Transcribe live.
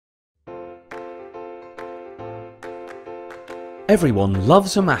Everyone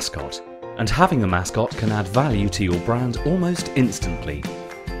loves a mascot, and having a mascot can add value to your brand almost instantly.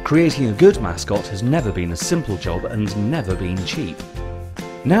 Creating a good mascot has never been a simple job and never been cheap.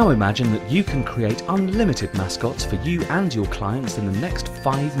 Now imagine that you can create unlimited mascots for you and your clients in the next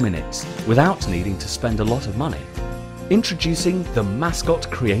 5 minutes without needing to spend a lot of money. Introducing the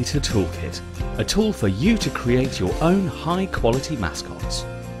Mascot Creator Toolkit, a tool for you to create your own high-quality mascots.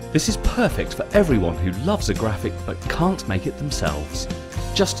 This is perfect for everyone who loves a graphic but can't make it themselves.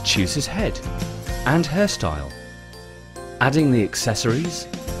 Just choose his head and hairstyle, adding the accessories,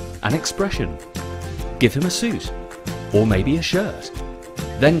 an expression, give him a suit or maybe a shirt,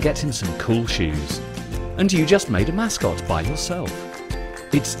 then get him some cool shoes, and you just made a mascot by yourself.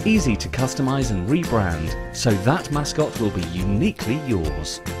 It's easy to customize and rebrand, so that mascot will be uniquely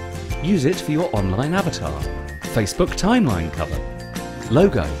yours. Use it for your online avatar, Facebook timeline cover,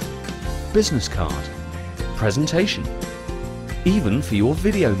 logo, business card, presentation, even for your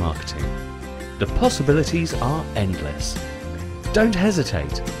video marketing. The possibilities are endless. Don't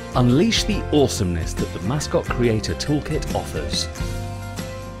hesitate. Unleash the awesomeness that the Mascot Creator Toolkit offers.